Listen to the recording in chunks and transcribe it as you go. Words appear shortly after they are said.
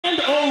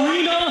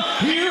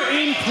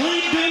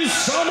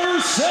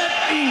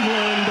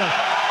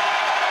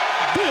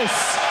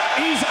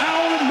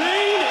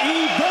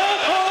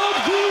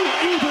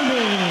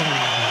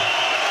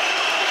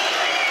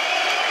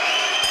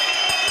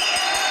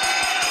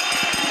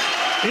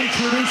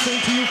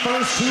Introducing to you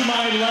first, to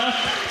my left,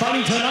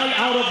 fighting tonight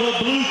out of the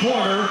blue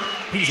corner.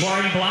 He's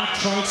wearing black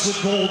trunks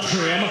with gold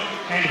trim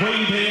and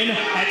weighed in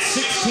at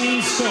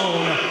 16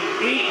 stone,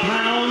 8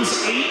 pounds,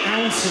 8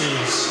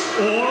 ounces,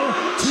 or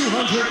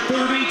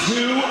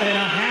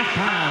 232.5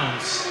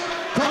 pounds.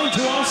 Coming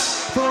to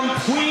us from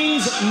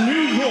Queens,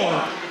 New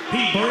York,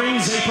 he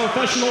brings a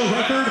professional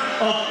record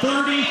of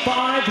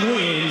 35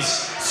 wins,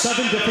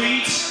 7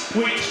 defeats,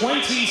 with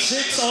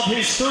 26 of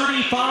his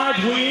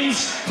 35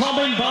 wins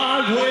coming by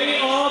way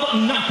of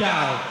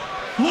knockout.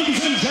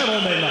 Ladies and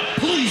gentlemen,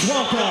 please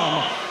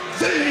welcome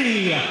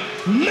Vinny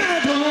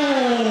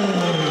Maddalone.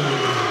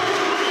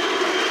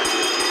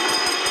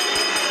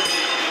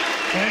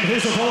 And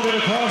his opponent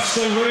across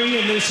the ring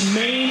in this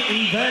main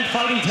event,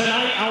 fighting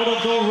tonight out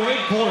of the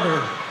red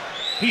corner.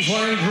 He's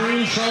wearing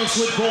green trunks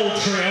with gold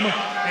trim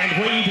and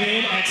weighed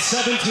in at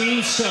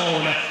 17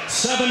 stone,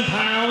 7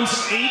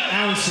 pounds, 8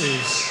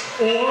 ounces,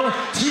 or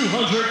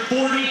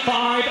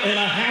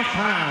 245.5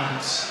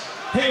 pounds.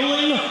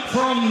 Hailing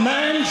from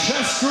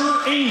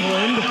Manchester,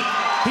 England,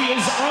 he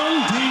is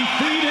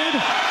undefeated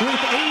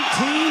with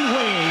 18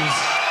 wins,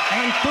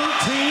 and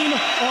 13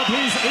 of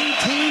his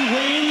 18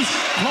 wins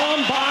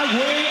come by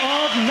way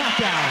of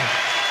knockout.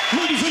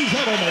 Ladies and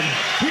gentlemen,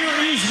 here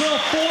is the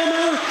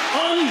former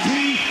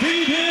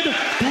undefeated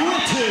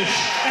British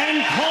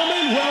and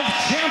Commonwealth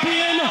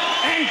champion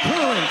and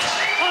current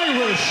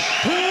Irish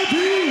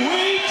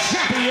heavyweight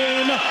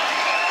champion,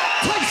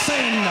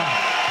 Tyson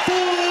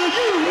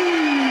Fury.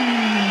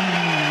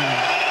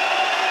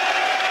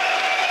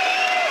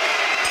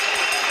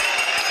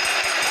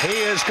 He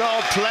has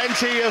got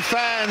plenty of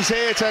fans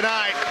here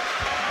tonight.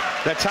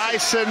 The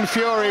Tyson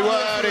Fury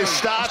word is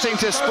starting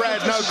to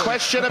spread, no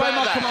question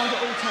about that.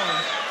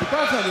 The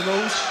bad side of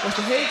those was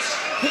the hits,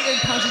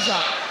 hitting punches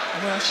up.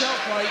 And when I shout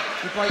fight,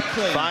 you fight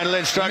clean. Final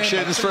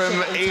instructions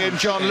from Ian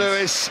John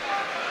Lewis.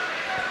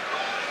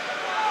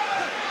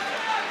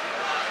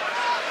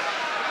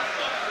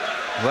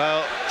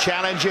 Well,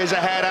 challenges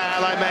ahead,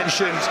 Al, I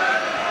mentioned.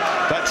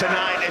 But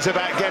tonight is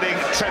about getting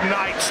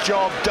tonight's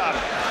job done.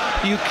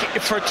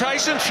 For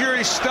Tyson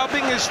Fury,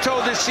 stubbing his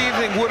toe this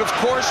evening would, of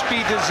course,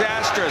 be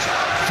disastrous.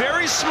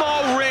 Very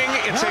small ring.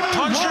 It's a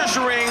puncher's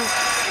ring.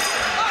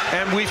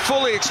 And we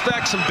fully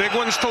expect some big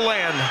ones to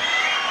land.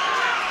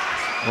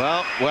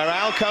 Well, where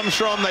Al comes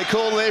from, they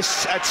call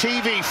this a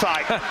TV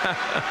fight.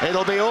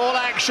 It'll be all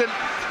action.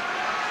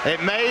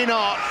 It may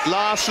not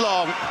last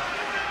long.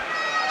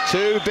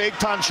 2 big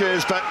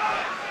punches, but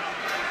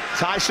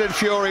Tyson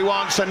Fury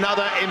wants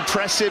another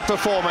impressive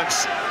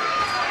performance.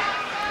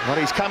 Well,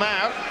 he's come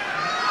out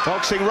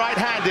boxing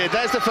right-handed.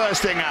 There's the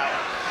first thing out.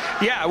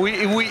 Yeah,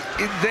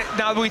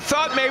 now we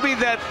thought maybe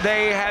that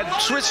they had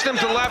switched him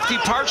to lefty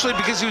partially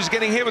because he was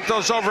getting hit with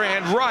those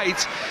overhand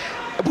rights.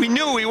 We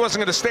knew he wasn't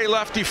going to stay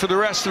lefty for the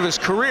rest of his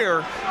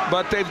career,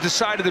 but they've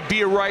decided to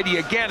be a righty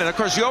again. And of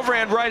course, the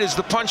overhand right is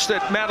the punch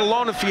that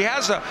Maddalone, if he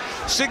has a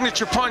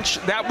signature punch,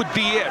 that would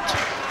be it.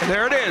 And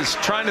there it is,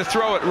 trying to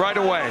throw it right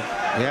away.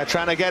 Yeah,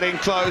 trying to get in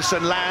close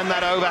and land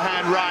that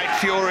overhand right.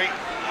 Fury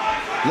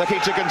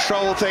looking to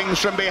control things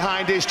from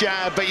behind his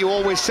jab, but you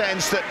always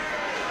sense that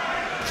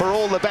for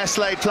all the best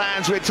laid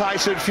plans with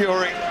Tyson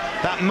Fury,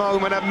 that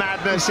moment of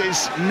madness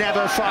is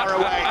never far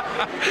away,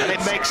 and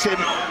it makes him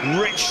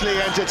richly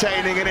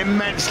entertaining and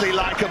immensely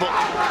likable.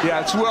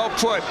 Yeah, it's well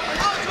put.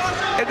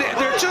 And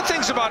there are 2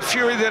 things about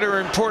Fury that are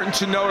important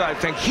to note, I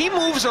think. He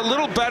moves a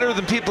little better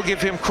than people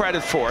give him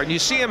credit for, and you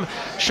see him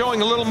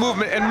showing a little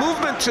movement, and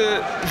movement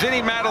to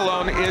Vinny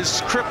Maddalone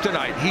is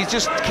kryptonite. He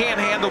just can't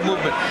handle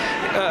movement.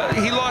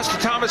 He lost to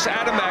Thomas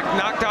Adamek,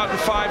 knocked out in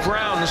 5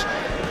 rounds,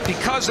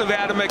 because of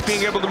Adamek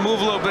being able to move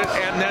a little bit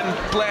and then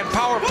land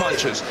power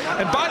punches.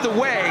 And by the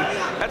way,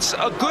 that's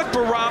a good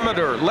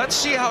barometer. Let's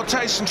see how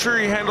Tyson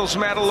Fury handles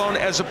Maddalone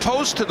as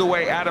opposed to the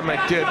way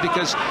Adamek did,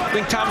 because I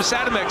think Thomas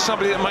Adamek's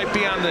somebody that might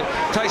be on the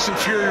Tyson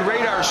Fury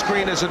radar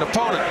screen as an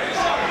opponent.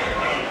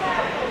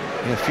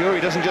 Yeah,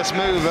 Fury doesn't just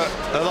move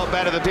a lot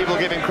better than people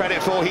give him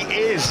credit for, he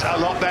is a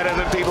lot better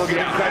than people give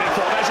him credit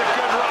for. There's a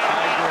good right.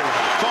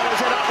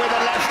 Follows it up with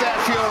a left there,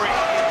 Fury.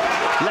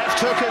 Left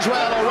hook as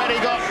well, already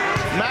got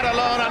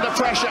Maddalone under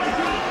pressure.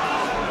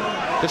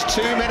 Just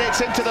 2 minutes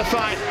into the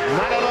fight.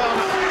 Maddalone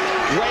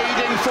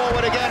wading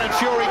forward again, and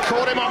Fury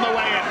caught him on the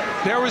way in.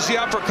 There was the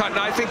uppercut, and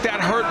I think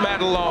that hurt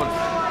Maddalone.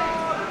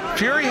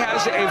 Fury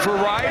has a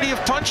variety of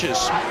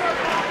punches.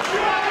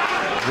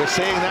 We're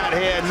seeing that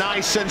here,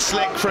 nice and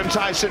slick from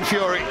Tyson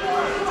Fury.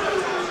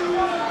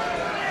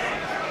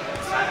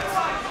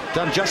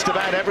 Done just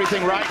about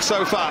everything right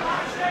so far.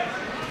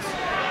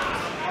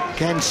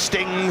 Again,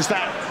 stings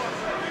that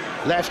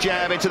left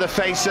jab into the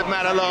face of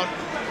Maddalone.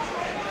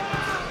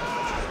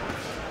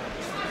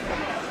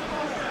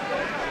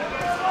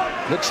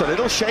 Looks a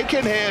little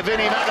shaken here,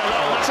 Vinny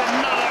Maddalone. That's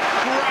another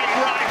great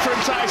right from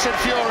Tyson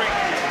Fury.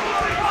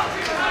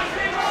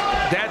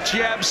 That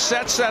jab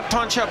sets that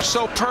punch up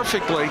so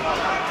perfectly.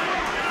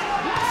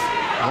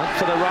 Went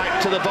for the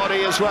right to the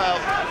body as well.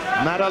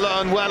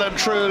 Maddalone well and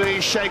truly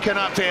shaken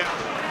up here.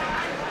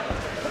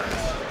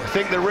 I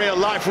think the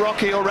real-life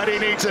Rocky already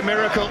needs a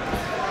miracle.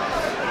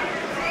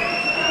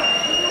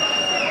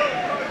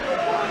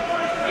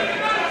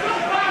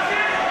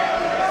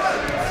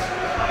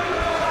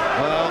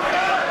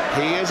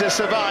 a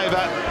survivor,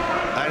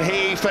 and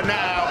he, for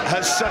now,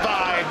 has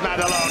survived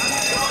Maddalone.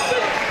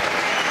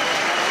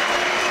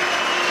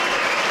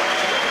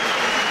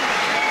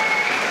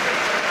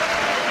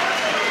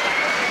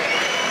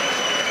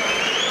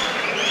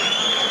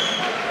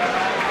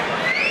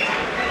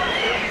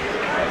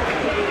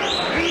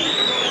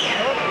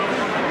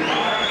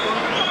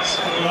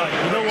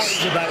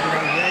 He's about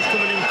he's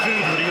coming in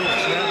crude with the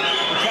hooks, yeah?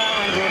 You can't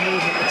handle a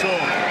movement at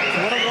all. So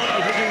what I want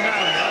you to do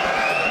now,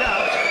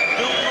 jabs,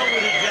 don't go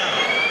with a jab.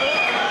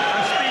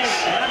 And speed,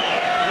 yeah?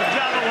 The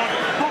jab I want,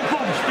 boom,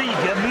 boom, speed,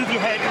 yeah? Move your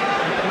head.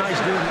 Nice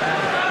doing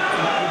that.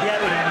 You'll be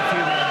out with him in a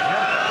few rounds,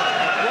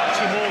 yeah? Watch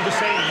him all the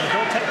same, yeah?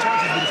 Don't take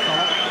chances with this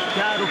fella.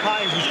 Guard up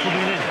high as he's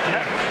coming in,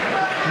 yeah?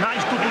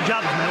 Nice double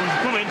jabs now.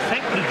 He's coming,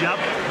 think with a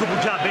jab, double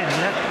jab in,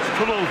 yeah?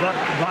 Pull over,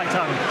 right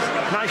hand.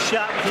 Nice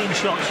sharp, clean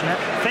shots, yeah?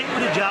 Think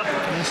with a jab,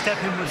 and then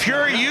step in with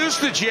Fury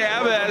used the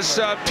jab, as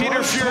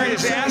Peter Fury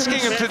is asking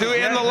him to do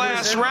in the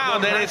last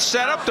round, and it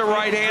set up the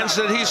right hands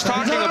that he's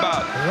talking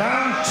about.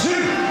 Round 2.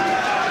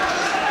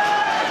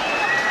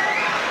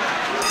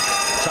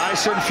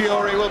 Tyson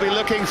Fury will be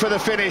looking for the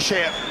finish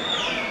here.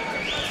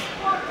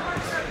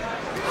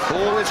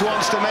 Always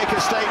wants to make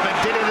a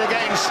statement, did it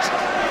against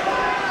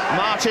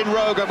Martin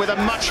Rogan with a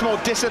much more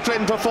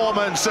disciplined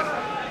performance.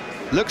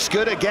 Looks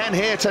good again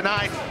here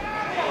tonight.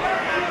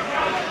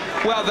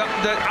 Well,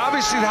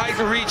 obviously the height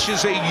and reach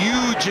is a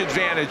huge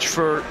advantage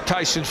for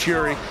Tyson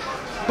Fury.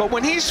 But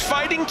when he's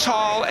fighting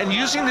tall and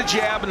using the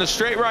jab and the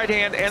straight right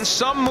hand and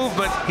some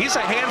movement, he's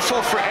a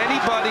handful for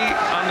anybody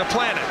on the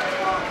planet,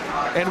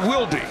 and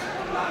will be.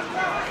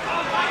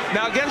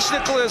 Now, against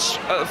Nicholas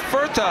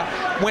Furta,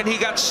 when he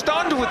got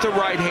stunned with the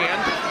right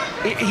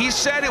hand, he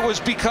said it was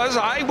because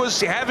I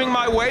was having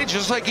my way,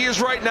 just like he is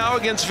right now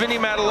against Vinny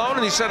Maddalone,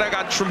 and he said I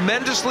got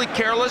tremendously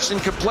careless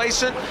and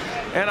complacent,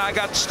 and I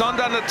got stunned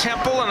on the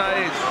temple, and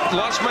I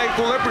lost my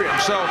equilibrium.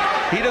 So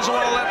he doesn't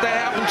want to let that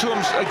happen to him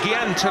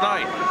again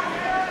tonight.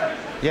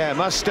 Yeah,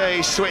 must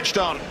stay switched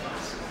on.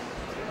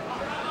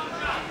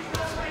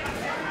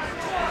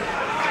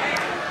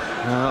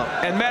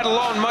 And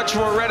Maddalone much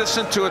more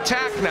reticent to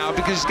attack now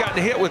because he's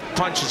gotten hit with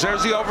punches.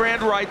 There's the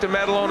overhand right that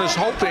Maddalone is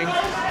hoping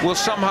will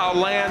somehow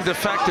land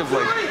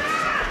effectively.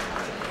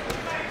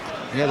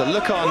 Yeah, the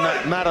look on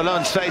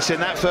Maddalone's face in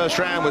that first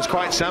round was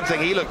quite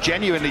something. He looked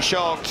genuinely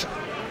shocked.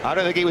 I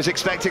don't think he was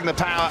expecting the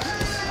power.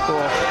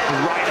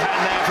 Right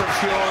hand there from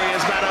Fury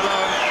as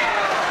Maddalone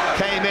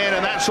came in,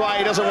 and that's why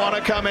he doesn't want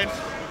to come in.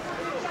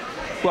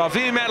 Well,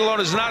 Vinny Maddalone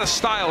is not a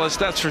stylist,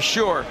 that's for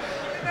sure.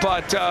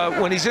 But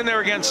when he's in there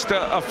against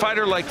a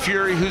fighter like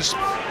Fury, who's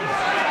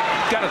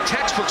got a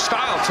textbook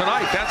style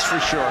tonight, that's for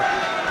sure,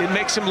 it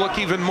makes him look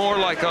even more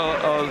like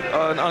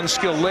an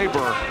unskilled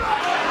laborer.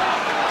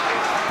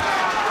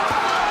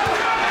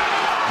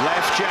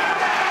 Left jab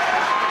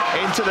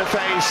into the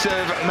face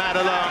of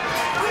Maddalone.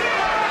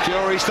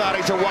 Fury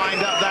starting to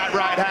wind up that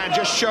right hand,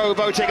 just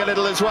showboating a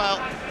little as well.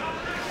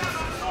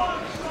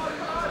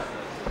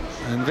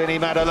 And Vinny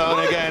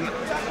Maddalone again,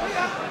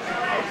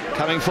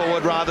 coming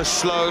forward rather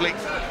slowly,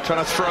 trying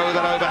to throw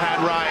that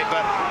overhand right,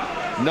 but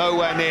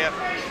nowhere near.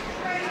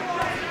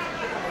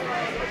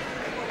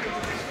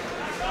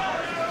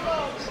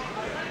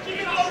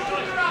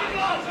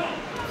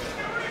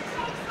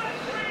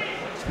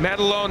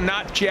 Maddalone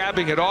not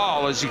jabbing at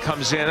all as he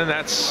comes in, and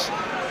that's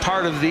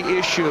part of the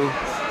issue.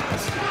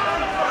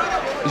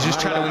 He's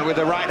just trying to with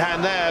the right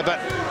hand there, but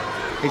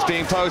he's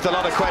being posed a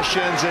lot of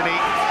questions, and he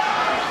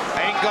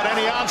ain't got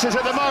any answers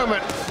at the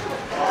moment.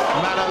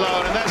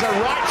 Maddalone, and there's a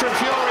right from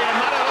Fury, and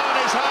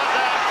Maddalone is hurt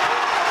there.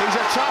 He's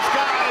a tough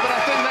guy, but I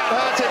think that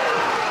hurt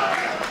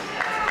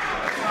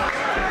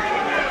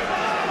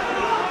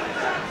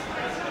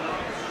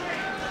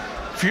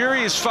him.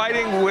 Fury is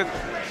fighting with,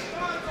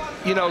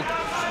 you know,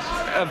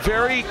 a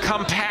very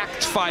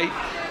compact fight,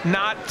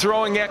 not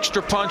throwing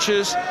extra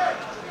punches,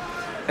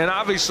 and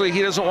obviously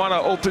he doesn't want to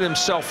open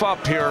himself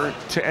up here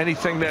to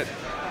anything that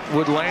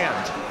would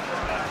land.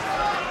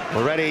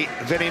 Already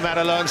Vinny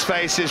Maddalone's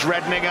face is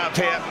reddening up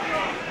here.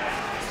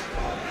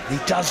 He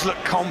does look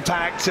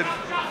compact and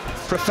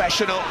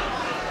professional,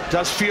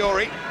 does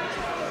Fury.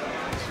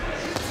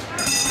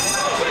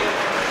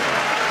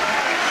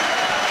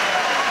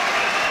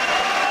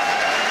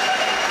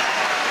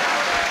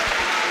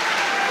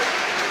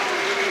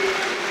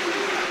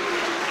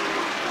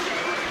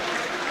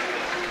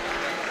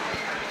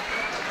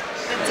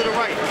 To the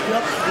right.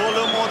 Yep. Go a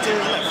little more to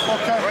his left.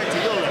 Okay. Right to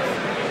your left.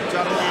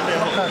 Try to land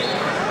there. Okay.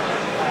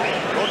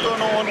 Don't throw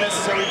no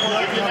unnecessary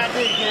punch. If you're not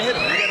there, you can't hit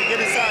him. You got to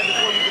get inside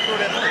before you can throw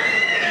that punch.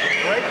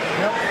 Right?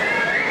 Yep.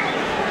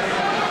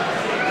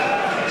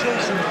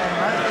 Jason,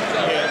 right?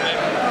 Yeah.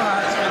 All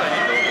right.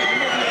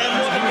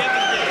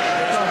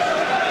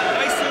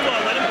 Nice and low.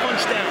 Let him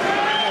punch down.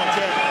 Come on,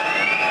 Chad.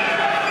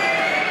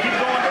 Keep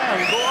going down.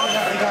 Go up.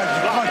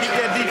 Keep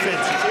that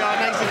defense. See how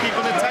nice and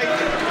keeping it tight?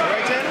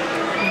 Right, Chad?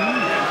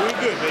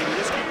 Good, baby.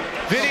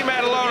 Vinny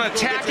Maddalone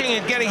attacking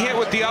and getting hit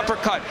with the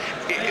uppercut.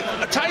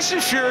 Tyson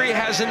Fury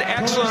has an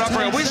excellent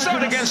uppercut. We saw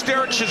it against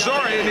Derek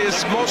Chisora in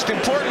his most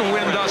important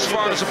win thus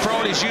far as a pro,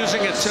 and he's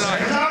using it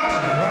tonight.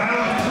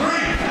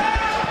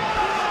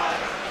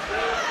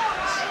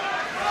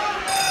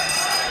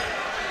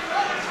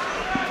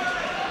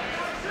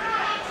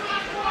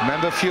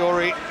 Remember,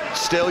 Fury,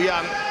 still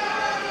young,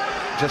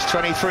 just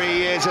 23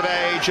 years of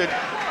age, and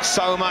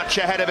so much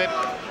ahead of him.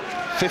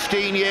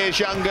 15 years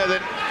younger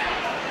than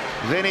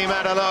Vinny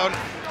Maddalone.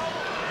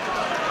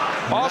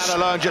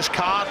 Maddalone just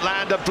can't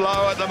land a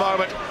blow at the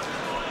moment.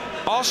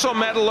 Also,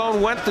 Maddalone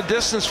went the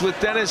distance with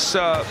Denis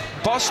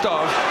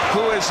Bostov,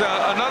 who is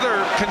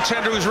another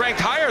contender who's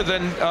ranked higher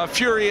than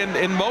Fury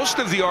in most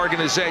of the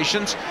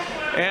organizations.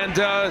 And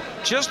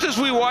just as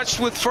we watched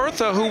with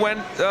Furtha, who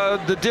went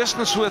the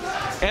distance with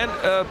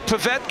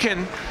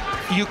Povetkin,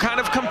 you kind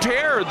of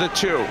compare the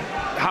two.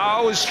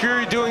 How is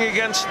Fury doing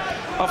against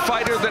a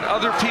fighter that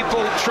other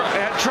people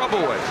had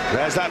trouble with?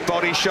 There's that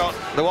body shot,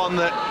 the one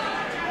that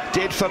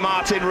did for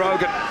Martin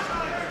Rogan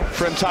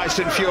from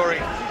Tyson Fury.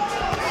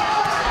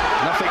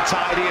 Nothing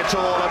tidy at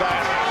all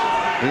about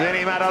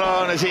Vinny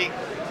Maddalone as he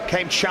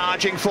came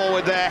charging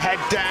forward there, head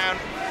down.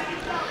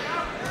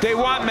 They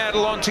want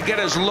Maddalone to get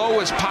as low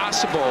as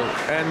possible,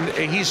 and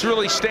he's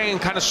really staying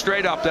kind of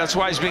straight up. That's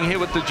why he's being hit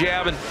with the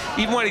jab, and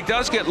even when he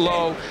does get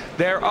low,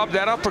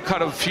 that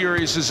uppercut of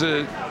Fury's is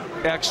an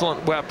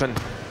excellent weapon.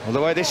 Well,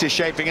 the way this is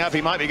shaping up,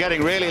 he might be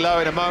getting really low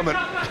in a moment.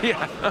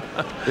 Yeah.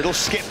 Little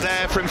skip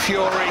there from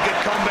Fury,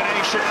 good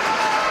combination.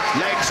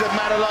 Legs of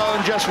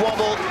Maddalone just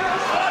wobbled.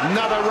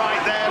 Another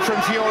right there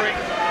from Fury.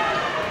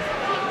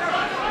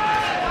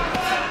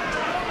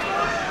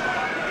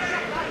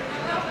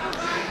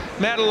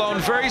 Maddalone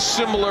very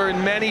similar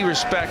in many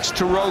respects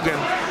to Rogan,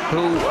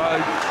 who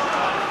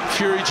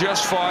Fury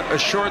just fought, a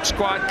short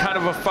squat kind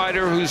of a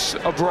fighter who's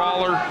a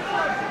brawler.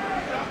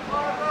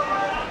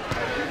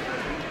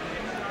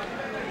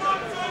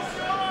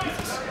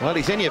 Well,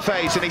 he's in your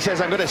face and he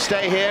says, I'm going to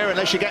stay here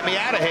unless you get me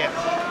out of here.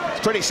 It's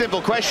a pretty simple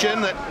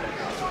question that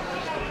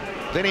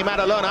Vinny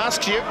Maddalone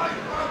asks you.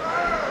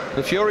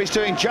 The Fury's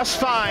doing just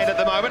fine at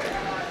the moment.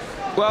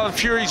 Well, and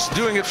Fury's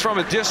doing it from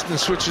a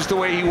distance, which is the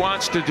way he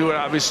wants to do it,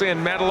 obviously,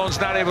 and Maddalone's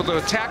not able to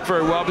attack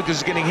very well because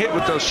he's getting hit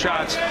with those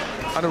shots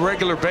on a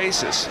regular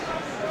basis.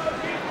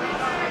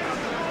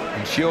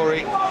 And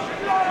Fury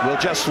will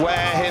just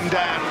wear him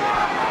down.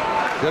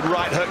 Good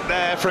right hook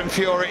there from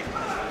Fury.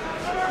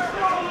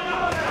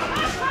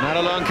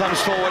 Maddalone comes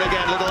forward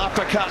again, little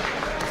uppercut.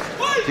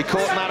 He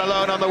caught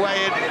Maddalone on the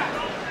way in.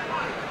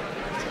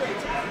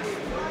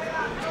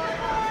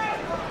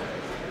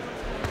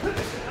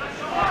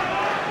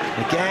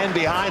 Again,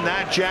 behind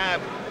that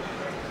jab.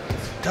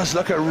 Does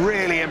look a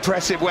really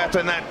impressive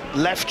weapon, that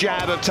left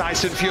jab of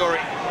Tyson Fury.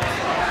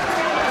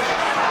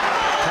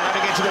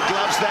 Pounding into the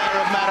gloves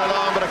there of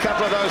Maddalone, but a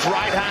couple of those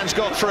right hands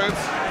got through.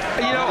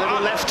 You know, a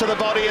little left to the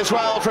body as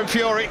well from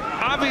Fury.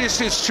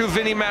 Obviously, it's true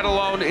Vinny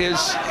Maddalone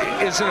is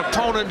an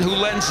opponent who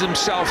lends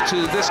himself to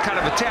this kind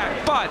of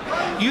attack, but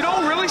you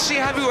don't really see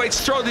heavyweights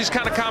throw these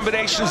kind of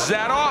combinations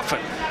that often.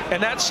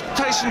 And that's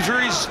Tyson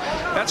Fury's,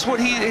 that's what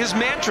his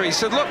mantra. He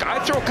said, look, I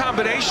throw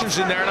combinations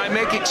in there and I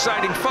make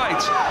exciting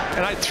fights.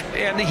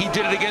 And he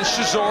did it against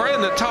Chisora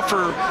in the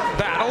tougher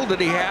battle that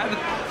he had.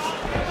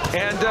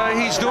 And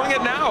he's doing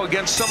it now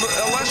against a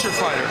lesser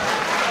fighter.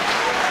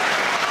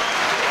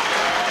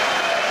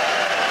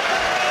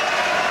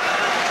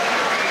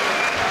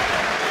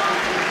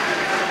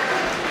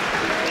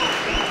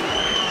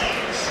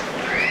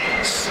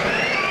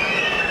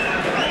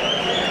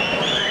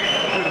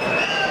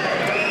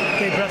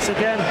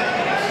 Again.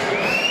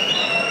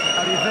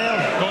 How do you feel?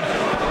 Good.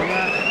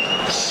 Yeah.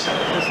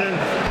 Listen,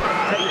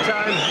 take your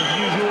time, as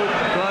usual.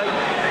 Right,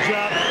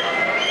 jab,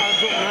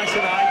 hands up nice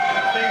and high,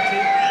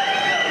 fainting.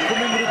 Come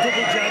in with a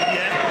double jab,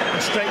 yeah,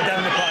 and straight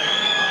down the pipe.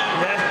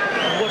 Yeah,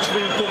 and watch for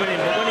him coming in.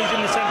 But when he's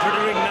in the centre of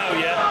the ring now,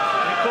 yeah,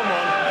 come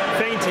on,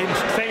 fainting,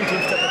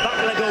 step the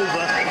back leg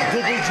over,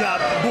 double jab,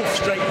 boof,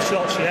 straight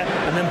shots, yeah,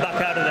 and then back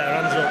out of there,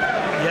 hands up.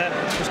 Yeah,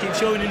 just keep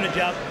showing him the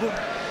jab. Boof.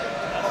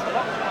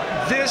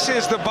 This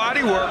is the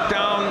body work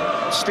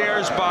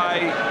downstairs by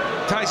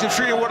Tyson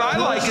Fury. What I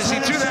like is he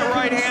threw that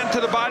right hand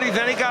to the body,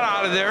 then he got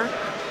out of there.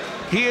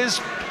 He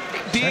is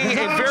being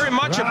very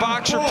much a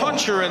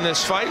boxer-puncher in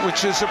this fight,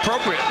 which is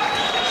appropriate.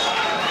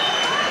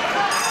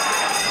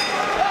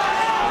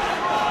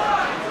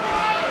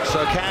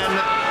 So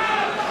can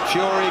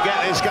Fury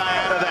get this guy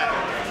out of there?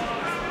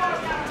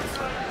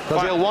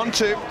 Because he'll want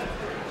to.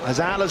 As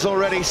Al has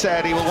already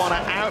said, he will want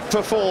to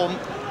outperform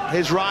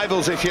his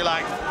rivals, if you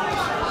like.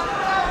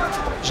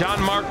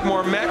 Jean-Marc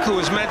Mormec, who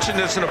was mentioned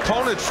as an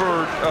opponent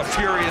for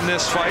Fury in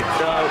this fight,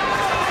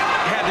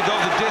 had to go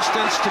the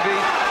distance to be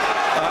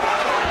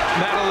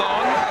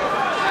Maddalone.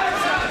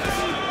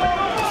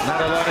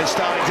 Maddalone is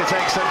starting to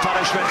take some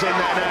punishment in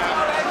there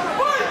now.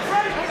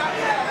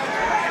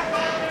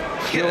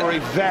 Fury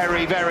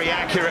very, very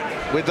accurate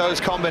with those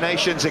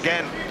combinations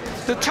again.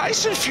 The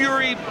Tyson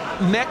Fury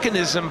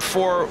mechanism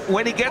for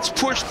when he gets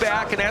pushed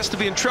back and has to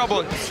be in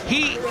trouble,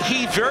 he's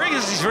very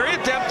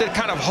adept at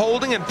kind of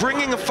holding and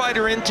bringing a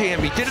fighter into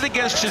him. He did it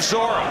against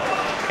Chisora,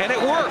 and it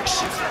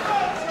works.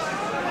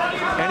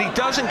 And he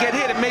doesn't get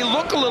hit. It may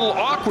look a little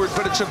awkward,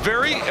 but it's a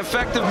very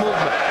effective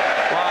movement.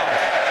 Wow.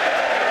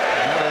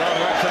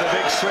 Maddalone went for the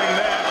big swing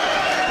there.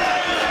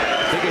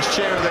 Biggest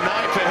cheer of the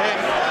night for him.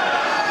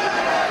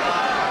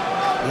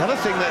 The other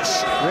thing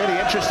that's really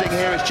interesting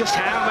here is just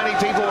how many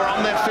people were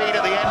on their feet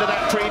at the end of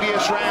that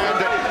previous round.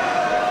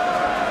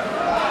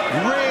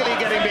 Really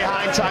getting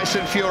behind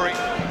Tyson Fury,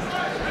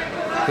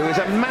 who is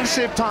a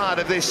massive part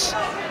of this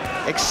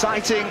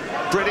exciting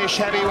British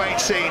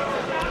heavyweight scene.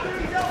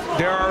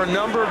 There are a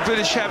number of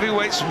British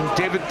heavyweights.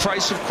 David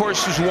Price, of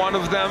course, is one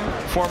of them,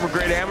 former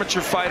great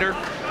amateur fighter.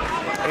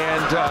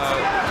 And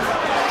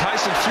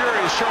Tyson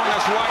Fury is showing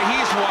us why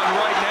he's won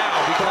right now.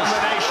 Because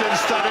combination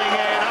studying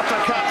in,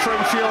 uppercut from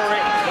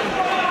Fury.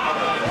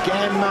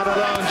 Again,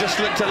 Maddalone just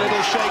looked a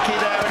little shaky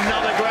there.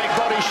 Another great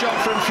body shot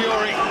from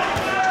Fury.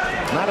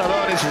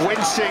 Maddalone is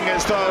wincing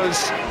as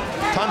those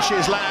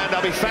punches land.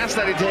 I'll be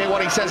fascinated to hear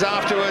what he says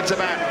afterwards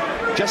about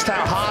just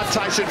how hard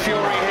Tyson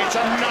Fury hits.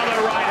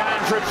 Another right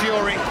hand from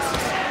Fury.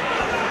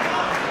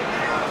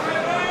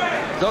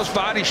 Those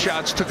body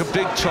shots took a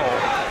big toll.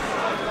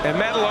 And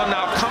Maddalone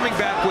now coming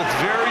back with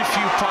very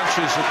few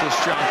punches at this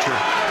juncture.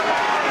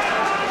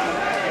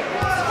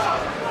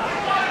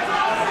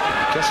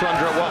 Just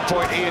wonder at what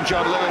point he and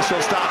John Lewis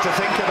will start to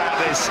think about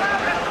this.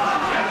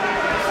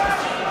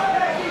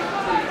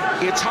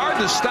 It's hard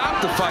to stop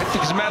the fight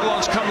because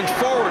Maddalone's coming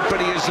forward, but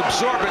he is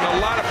absorbing a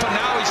lot of...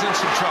 Now he's in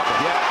some trouble.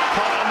 Yeah,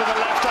 caught under the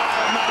left eye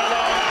of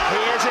Maddalone.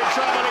 He is in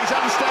trouble. He's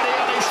unsteady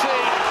on his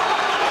feet.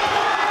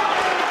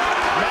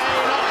 May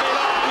not be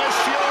long as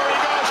Fury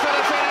goes for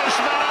the finish.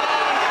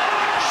 Maddalone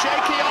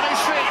shaky on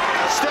his feet.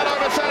 Still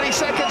over 30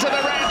 seconds of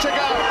the round to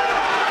go.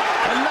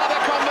 Another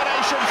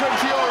combination from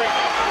Fury.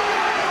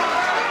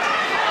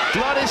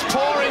 Blood is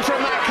pouring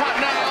from that cut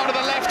now onto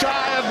the left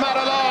eye of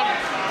Maddalone.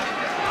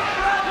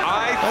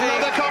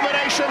 Another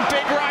combination,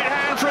 big right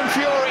hand from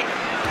Fury.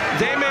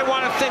 They may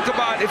want to think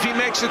about, if he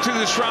makes it through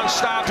this round,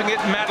 stopping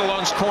it in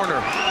Maddalone's corner.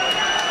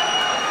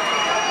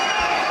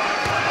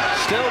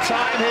 Still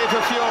time here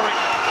for Fury.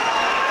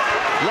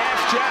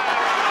 Left jab.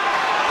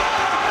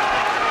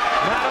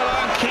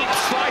 Maddalone keeps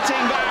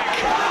fighting back.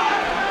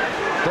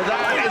 But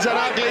that is an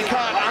ugly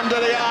cut under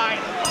the eye.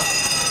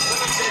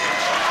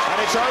 And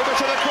it's over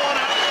to the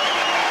corner.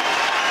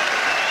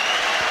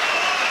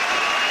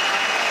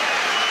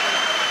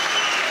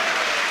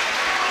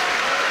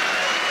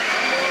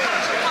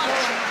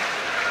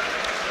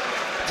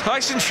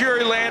 Tyson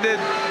Fury landed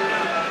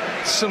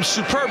some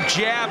superb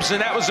jabs, and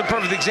that was a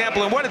perfect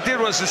example. And what it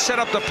did was to set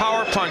up the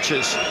power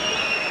punches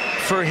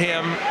for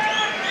him.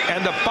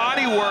 And the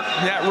body work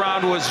in that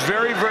round was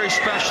very, very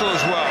special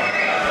as well.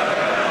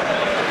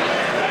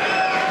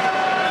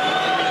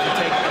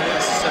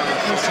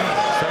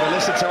 So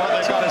listen to what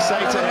they've got to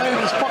say to him.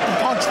 This fucking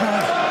punch, man.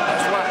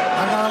 That's right.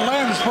 I'm gonna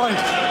land this fight.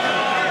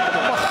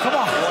 Come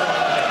on.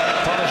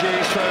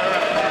 Apologies for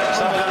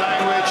some of the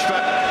language, but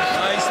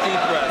Nice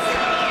deep breath.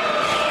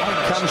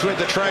 comes with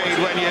the trade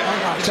when you're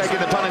taking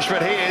the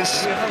punishment. He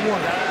is.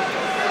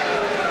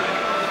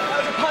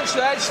 Punch,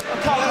 lads.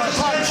 Punch.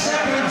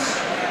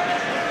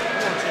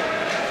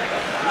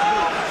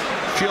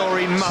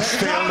 Fury must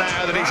feel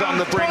now that he's on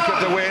the brink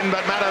of the win,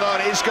 but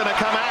Maddalone is going to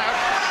come out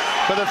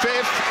for the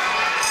fifth.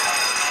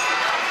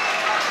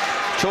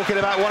 Talking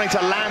about wanting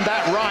to land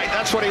that right.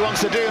 That's what he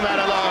wants to do,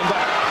 Maddalone,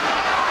 but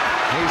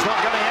he's not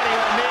going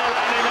anywhere near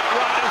landing that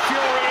right, and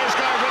Fury is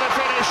going for the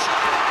finish.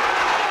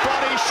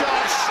 Body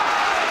shots.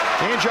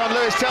 Ian John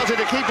Lewis tells him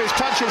to keep his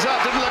punches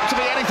up. Didn't look to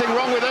be anything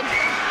wrong with him.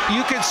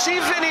 You could see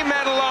Vinny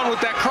Maddalone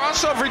with that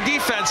crossover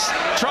defense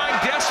trying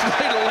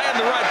desperately to land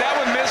the right. That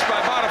one missed by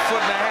about 1.5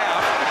 feet.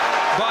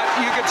 But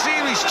you can see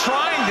he's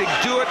trying to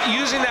do it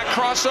using that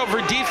crossover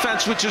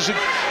defense, which is a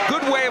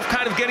good way of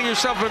kind of getting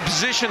yourself in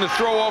position to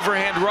throw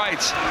overhand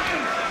rights.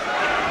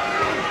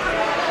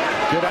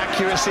 Good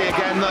accuracy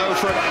again, though,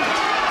 from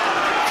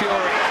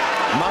Fury.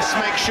 Must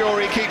make sure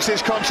he keeps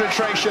his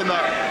concentration,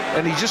 though.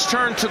 And he just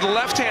turned to the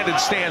left-handed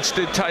stance,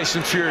 did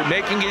Tyson Fury,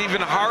 making it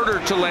even harder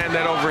to land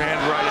that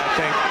overhand right, I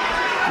think,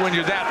 when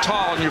you're that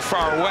tall and you're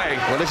far away.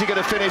 Well, is he going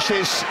to finish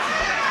his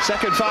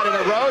second fight in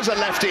a row as a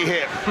lefty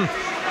here?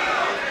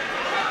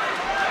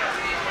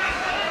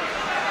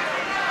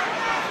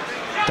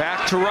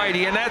 Back to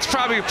righty, and that's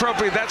probably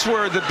appropriate. That's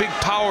where the big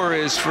power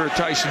is for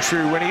Tyson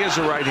Fury when he is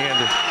a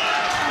right-hander.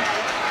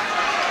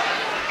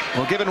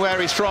 Well, given where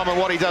he's from and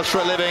what he does for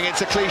a living, it's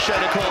a cliche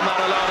to call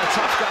Maddalone a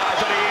tough guy,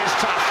 but he is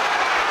tough.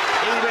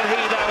 Even he,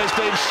 though, has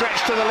been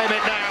stretched to the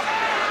limit now.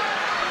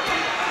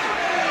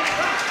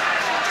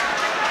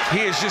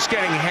 He is just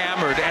getting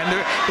hammered, and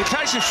if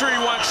Tyson Fury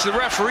wants the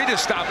referee to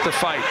stop the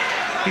fight,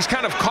 he's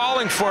kind of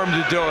calling for him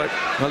to do it.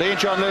 Well, Ian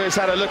John Lewis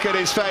had a look at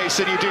his face,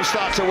 and you do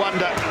start to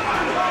wonder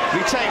if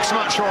he takes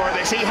much more of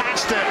this. He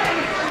has to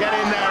get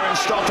in there and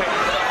stop it.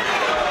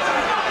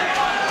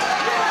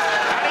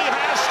 And he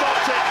has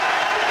stopped it.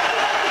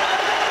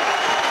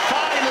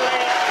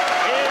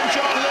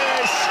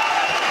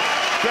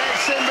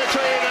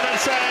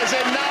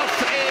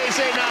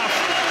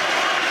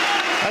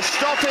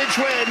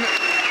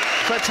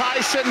 for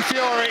Tyson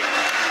Fury.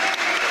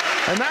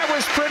 And that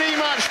was pretty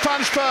much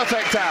punch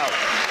perfect out.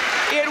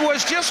 It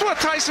was just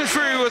what Tyson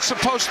Fury was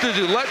supposed to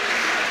do.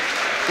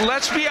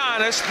 Let's be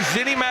honest,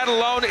 Vinny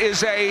Maddalone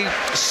is a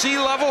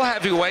C-level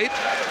heavyweight,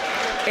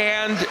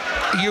 and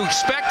you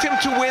expect him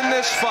to win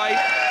this fight.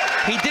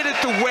 He did it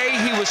the way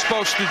he was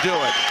supposed to do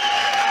it.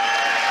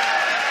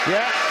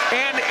 Yeah.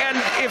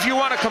 And if you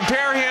want to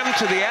compare him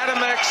to the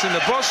Adamex and the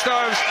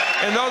Bustovs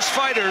and those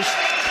fighters,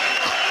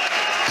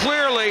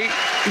 clearly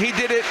he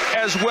did it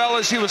as well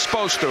as he was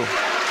supposed to.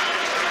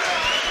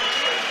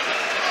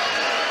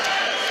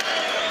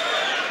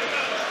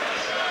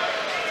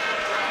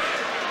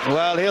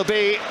 Well, he'll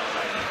be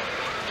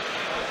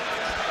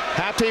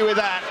happy with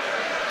that,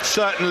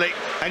 certainly.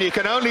 And you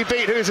can only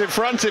beat who's in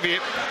front of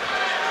you.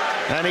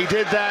 And he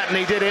did that, and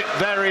he did it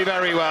very,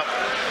 very well.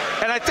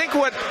 And I think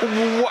what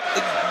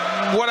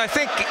I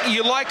think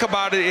you like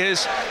about it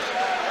is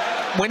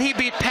when he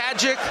beat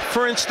Pajic,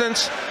 for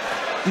instance,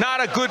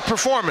 not a good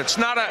performance,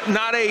 not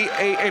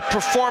a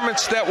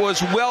performance that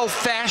was well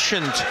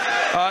fashioned,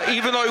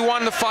 even though he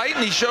won the fight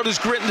and he showed his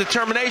grit and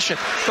determination.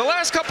 The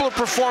last couple of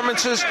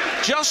performances,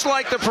 just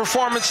like the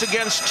performance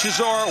against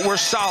Chisora, were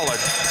solid.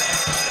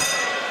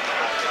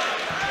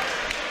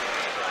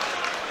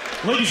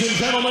 Ladies and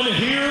gentlemen,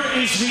 here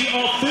is the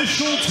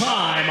official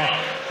time.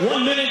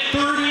 1 minute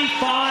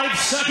 35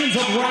 seconds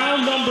of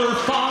round number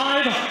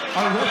 5.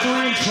 Our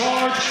referee in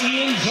charge,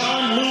 Ian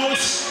John Lewis,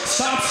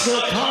 stops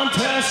the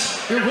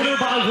contest. Your winner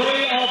by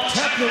way of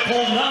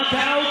technical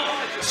knockout,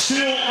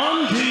 still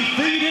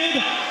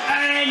undefeated,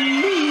 and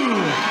new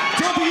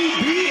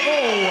WBO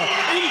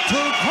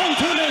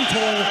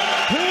Intercontinental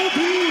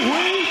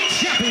Heavyweight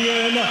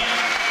Champion,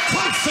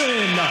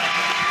 Tyson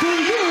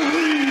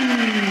Fury.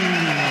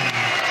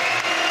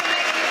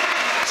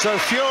 So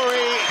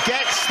Fury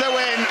gets the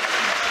win.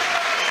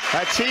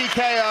 A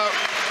TKO.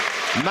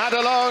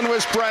 Maddalone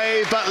was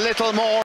brave, but little more.